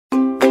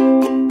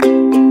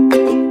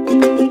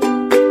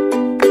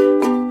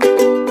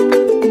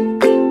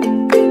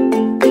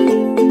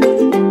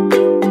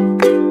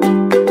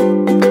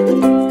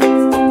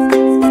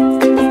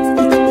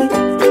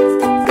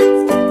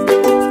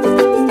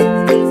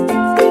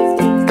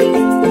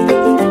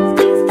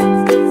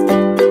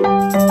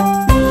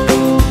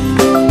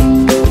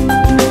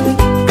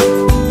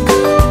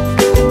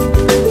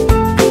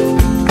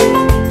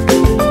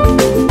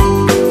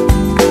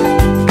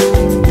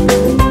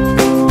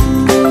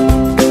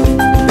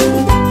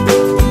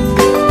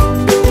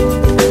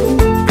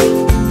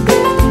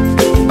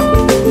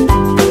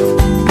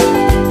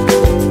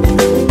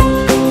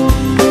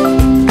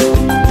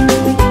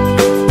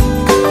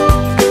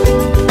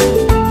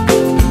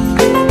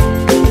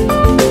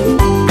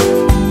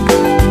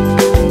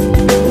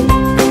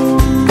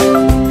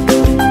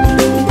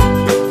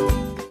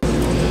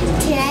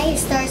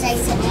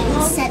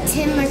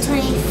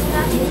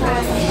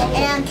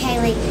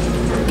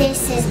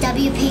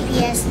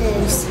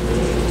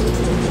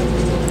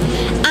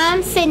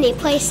Cindy,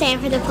 please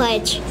stand for the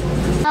pledge. Of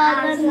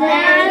the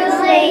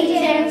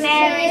allegiance to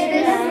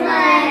the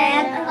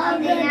flag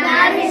of the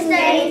United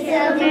States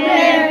of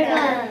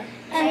America,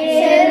 and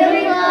to the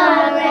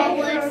republic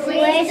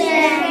which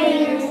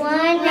stands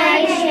one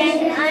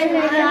nation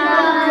under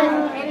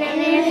God, and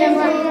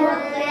indivisible,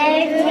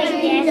 with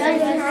liberty and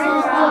justice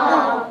for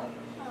all.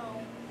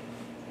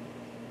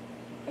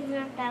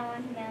 Isn't that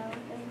one? No,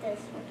 it's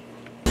this one.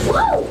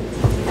 Woo!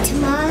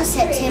 Tomorrow,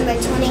 September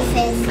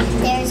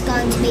 25th, there's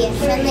going to be a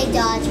friendly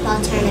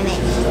dodgeball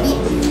tournament.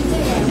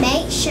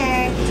 Make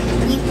sure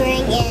you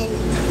bring in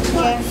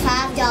your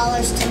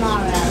 $5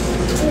 tomorrow.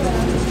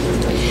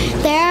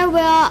 There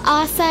will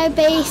also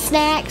be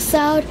snacks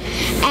sold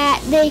at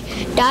the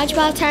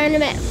dodgeball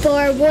tournament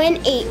for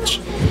 $1 each.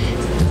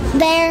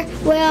 There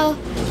will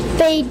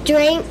be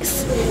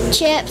drinks,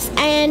 chips,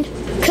 and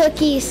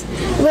cookies.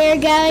 We're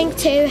going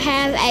to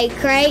have a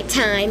great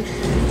time.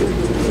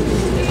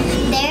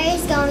 There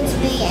is going to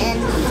be an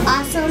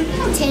awesome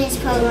tennis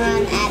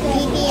program at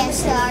PPS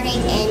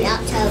starting in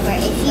October.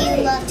 If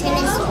you love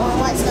tennis or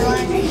want to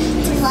learn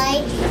to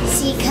play,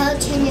 see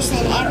Coach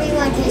Henderson.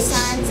 Everyone who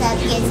signs up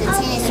gets a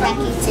tennis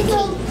racket to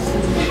keep.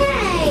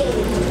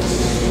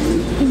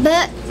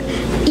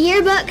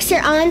 Yearbooks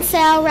are on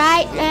sale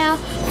right now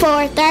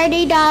for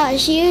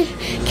 $30. You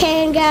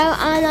can go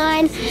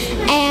online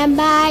and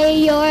buy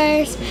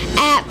yours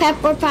at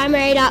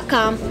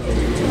pepperellprimary.com.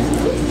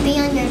 Be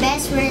on your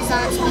best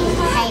Renaissance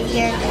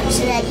behavior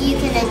so that you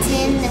can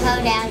attend the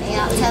hoedown in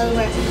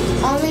October.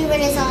 Only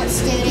Renaissance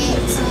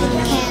students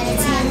can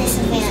attend this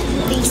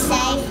event. Be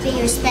safe,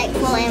 be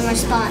respectful, and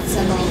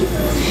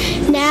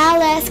responsible. Now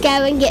let's go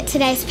and get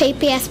today's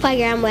PPS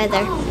playground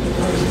weather.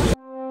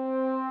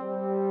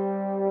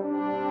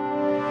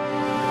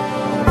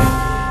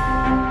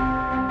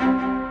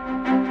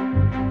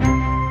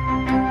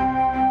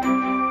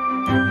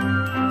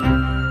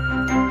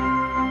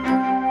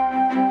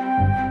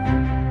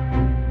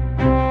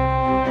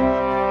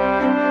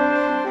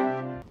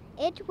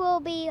 It will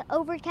be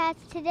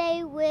overcast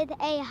today with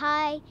a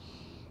high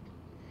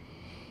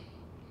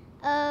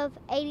of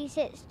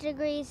 86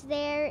 degrees.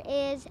 There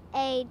is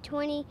a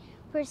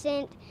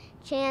 20%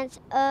 chance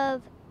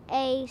of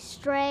a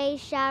stray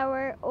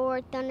shower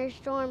or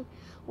thunderstorm.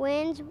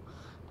 Winds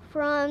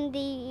from the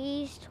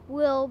east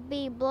will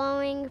be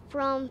blowing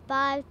from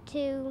 5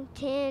 to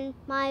 10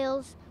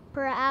 miles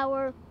per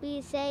hour.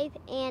 Be safe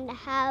and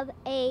have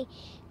a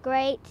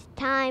great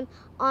time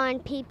on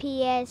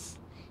PPS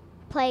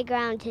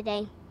playground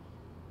today.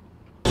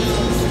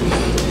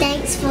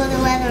 Thanks for the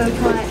weather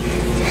report,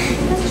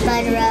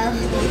 Pepperell.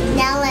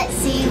 Now let's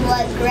see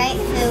what great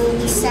food will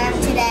be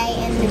served today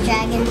in the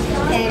Dragon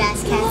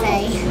Paradise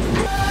Cafe.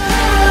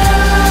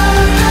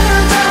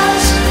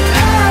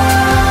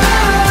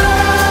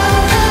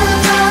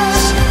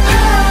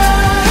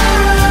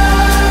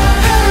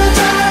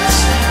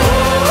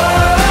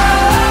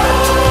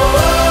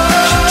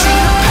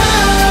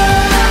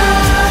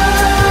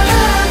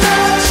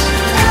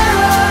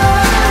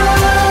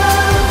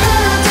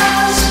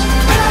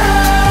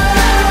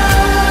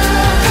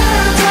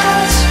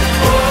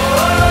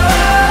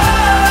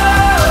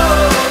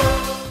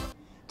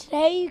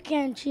 Today you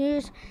can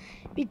choose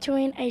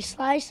between a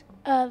slice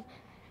of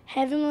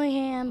heavenly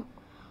ham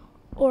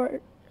or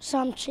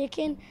some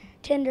chicken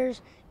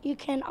tenders. You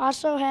can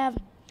also have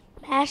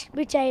mashed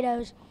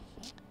potatoes,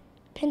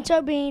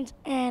 pinto beans,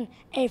 and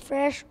a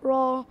fresh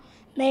roll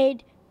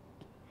made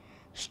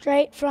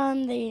straight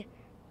from the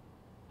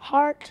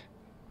heart.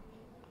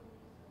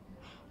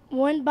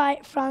 One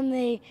bite from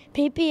the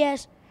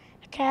PPS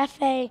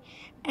cafe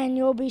and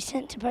you'll be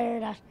sent to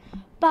paradise.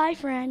 Bye,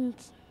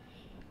 friends.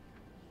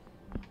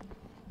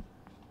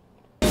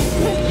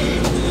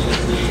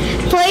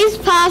 Please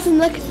pause and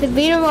look at the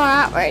beautiful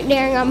artwork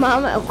during a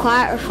moment of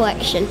quiet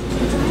reflection.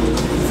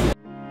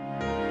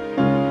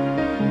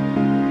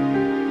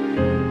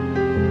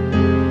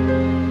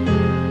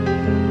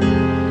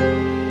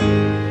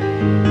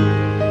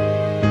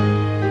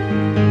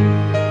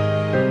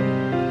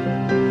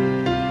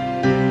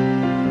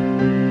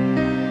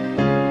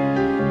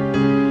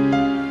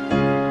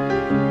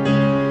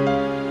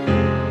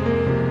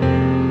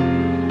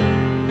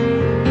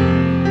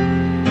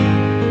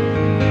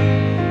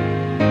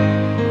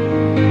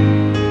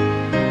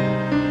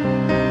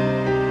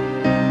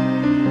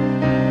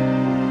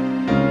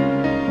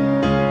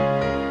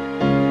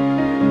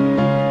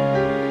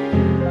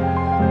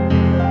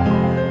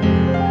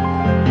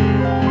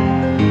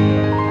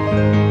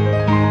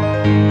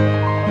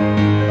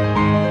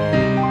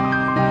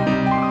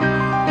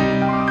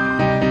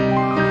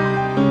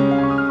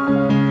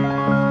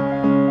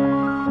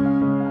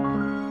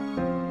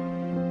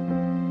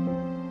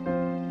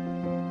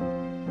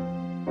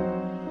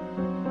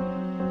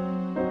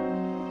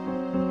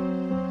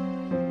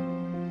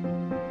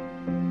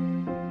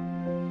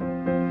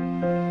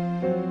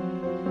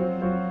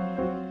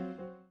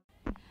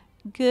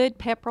 Good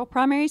Pepperell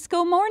Primary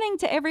School morning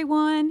to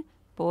everyone.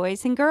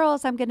 Boys and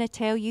girls, I'm going to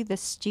tell you the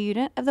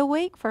student of the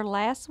week for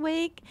last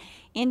week,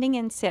 ending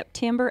in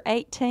September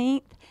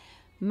 18th.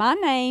 My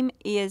name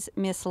is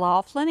Miss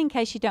Laughlin. In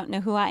case you don't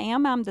know who I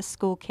am, I'm the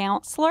school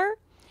counselor.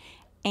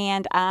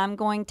 And I'm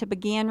going to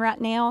begin right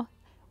now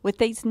with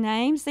these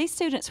names. These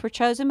students were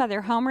chosen by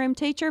their homeroom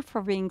teacher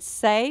for being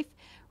safe,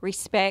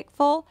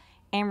 respectful,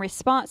 and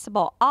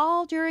responsible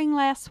all during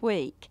last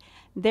week.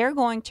 They're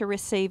going to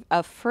receive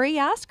a free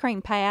ice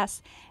cream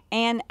pass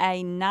and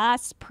a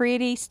nice,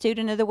 pretty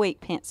Student of the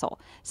Week pencil.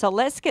 So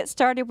let's get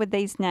started with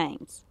these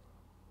names.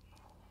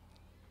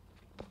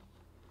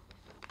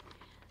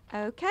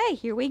 Okay,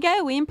 here we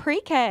go in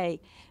pre-K.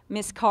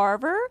 Miss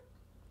Carver,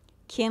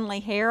 Kinley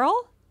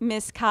Harrell,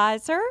 Miss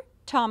Kaiser,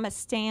 Thomas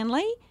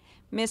Stanley,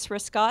 Miss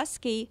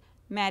Roskowski,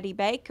 Maddie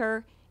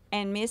Baker,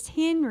 and Miss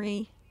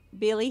Henry,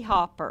 Billy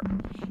Hopper.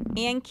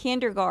 In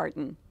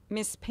kindergarten,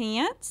 Miss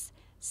Pence,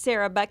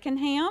 Sarah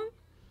Buckingham,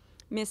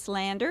 Miss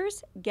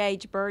Landers,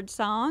 Gage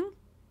Birdsong,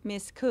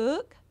 Miss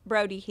Cook,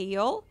 Brody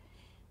Hill,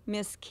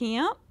 Miss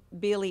Kemp,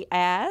 Billy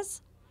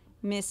Az,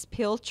 Miss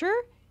Pilcher,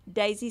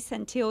 Daisy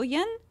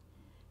Santillion,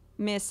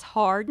 Miss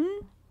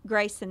Harden,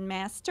 Grayson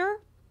Master,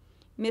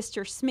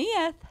 Mr.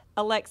 Smith,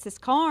 Alexis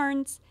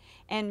Carnes,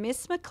 and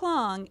Miss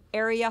McClung,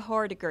 Area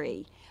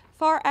Hardegree.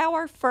 For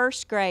our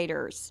first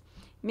graders,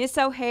 Miss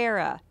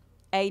O'Hara,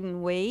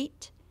 Aiden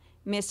Wheat,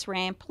 Miss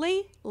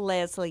Rampley,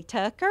 Leslie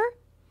Tucker,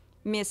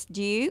 Miss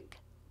Duke,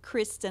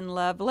 Kristen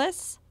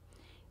Lovelace,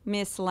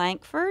 Miss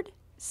Lankford,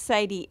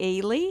 Sadie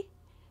Ely,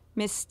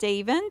 Miss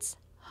Stevens,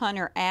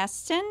 Hunter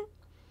Aston,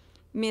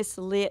 Miss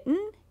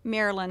Litton,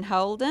 Marilyn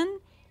Holden,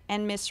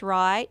 and Miss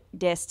Wright,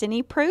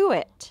 Destiny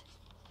Pruitt.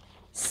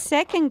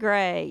 Second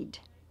grade,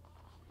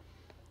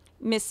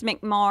 Miss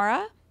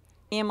McMara,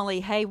 Emily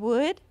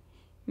Haywood,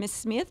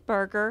 Miss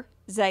Smithberger,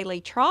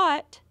 Zaylee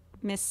Trott,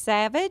 Miss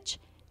Savage,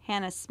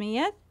 Hannah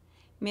Smith,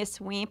 Miss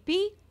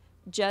Wimpy,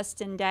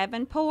 Justin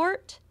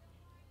Davenport,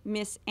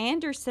 Miss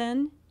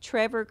Anderson,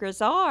 Trevor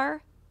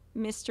Grazar,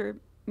 Miss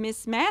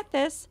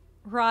Mathis,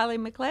 Riley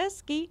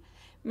McCleskey,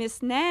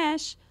 Miss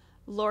Nash,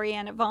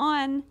 Lorianna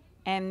Vaughn,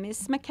 and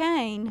Miss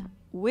McCain,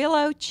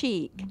 Willow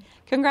Cheek.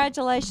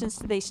 Congratulations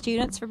to these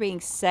students for being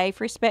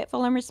safe,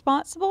 respectful, and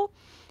responsible,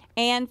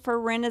 and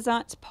for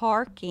Renaissance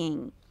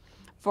parking.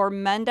 For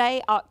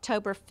Monday,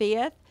 October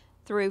 5th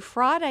through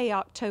Friday,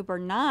 October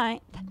 9th,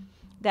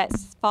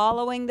 that's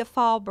following the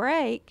fall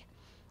break,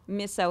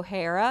 Miss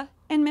O'Hara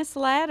and Miss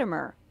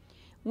Latimer.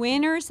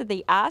 Winners of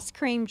the ice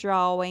cream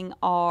drawing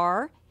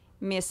are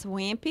Miss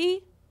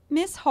Wimpy,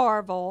 Miss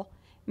Harville,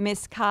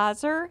 Miss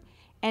Kaiser,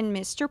 and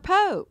Mr.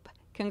 Pope.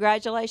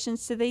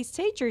 Congratulations to these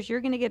teachers.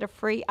 You're going to get a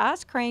free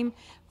ice cream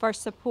for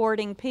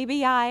supporting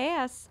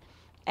PBIS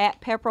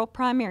at Pepperell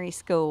Primary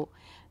School.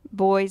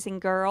 Boys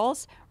and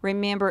girls,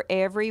 remember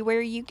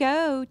everywhere you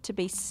go to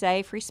be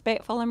safe,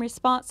 respectful, and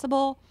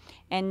responsible.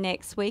 And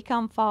next week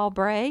on fall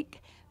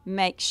break,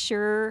 make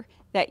sure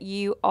that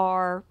you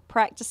are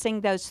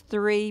practicing those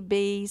 3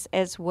 B's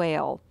as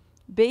well.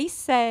 Be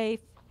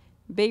safe,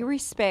 be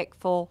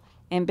respectful,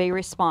 and be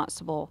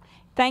responsible.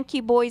 Thank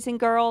you, boys and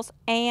girls,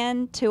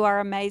 and to our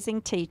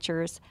amazing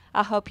teachers.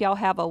 I hope y'all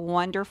have a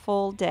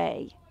wonderful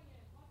day.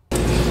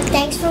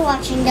 Thanks for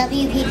watching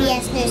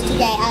WPPS News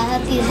Today. I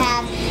hope you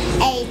have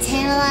a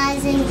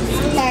tantalizing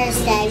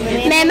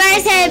Thursday. Remember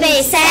to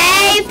be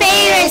safe,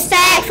 be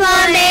respectful,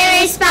 and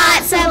be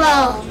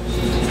responsible.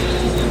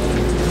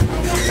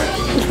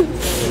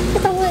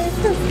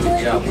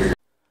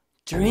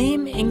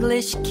 Dream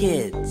English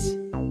Kids.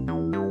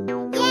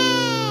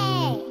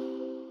 Yay!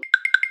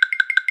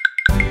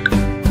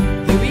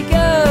 Here we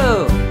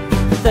go!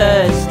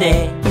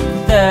 Thursday,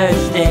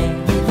 Thursday.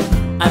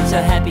 I'm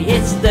so happy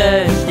it's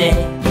Thursday,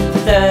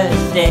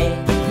 Thursday,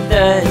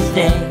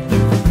 Thursday.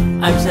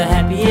 I'm so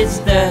happy it's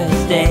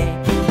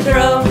Thursday.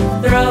 Throw,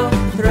 throw,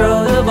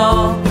 throw the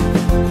ball.